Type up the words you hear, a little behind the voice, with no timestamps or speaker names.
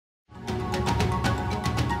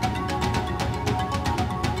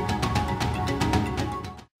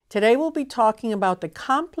Today we'll be talking about the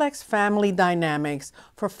complex family dynamics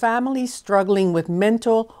for families struggling with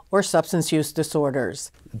mental or substance use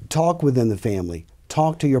disorders. Talk within the family.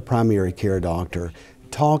 Talk to your primary care doctor.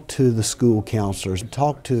 Talk to the school counselors.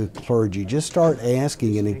 Talk to clergy. Just start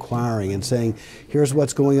asking and inquiring and saying, here's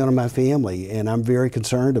what's going on in my family, and I'm very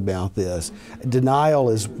concerned about this. Denial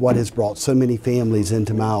is what has brought so many families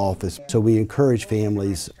into my office, so we encourage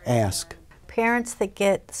families, ask. Parents that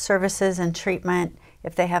get services and treatment,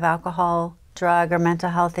 if they have alcohol, drug, or mental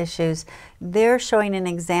health issues, they're showing an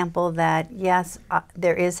example that, yes,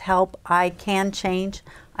 there is help. I can change.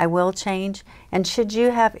 I will change. And should you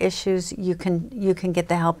have issues, you can get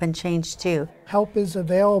the help and change too. Help is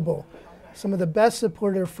available. Some of the best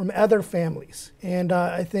support are from other families. And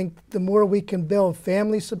I think the more we can build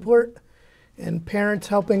family support and parents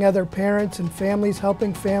helping other parents and families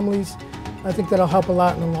helping families, I think that'll help a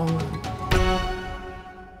lot in the long run.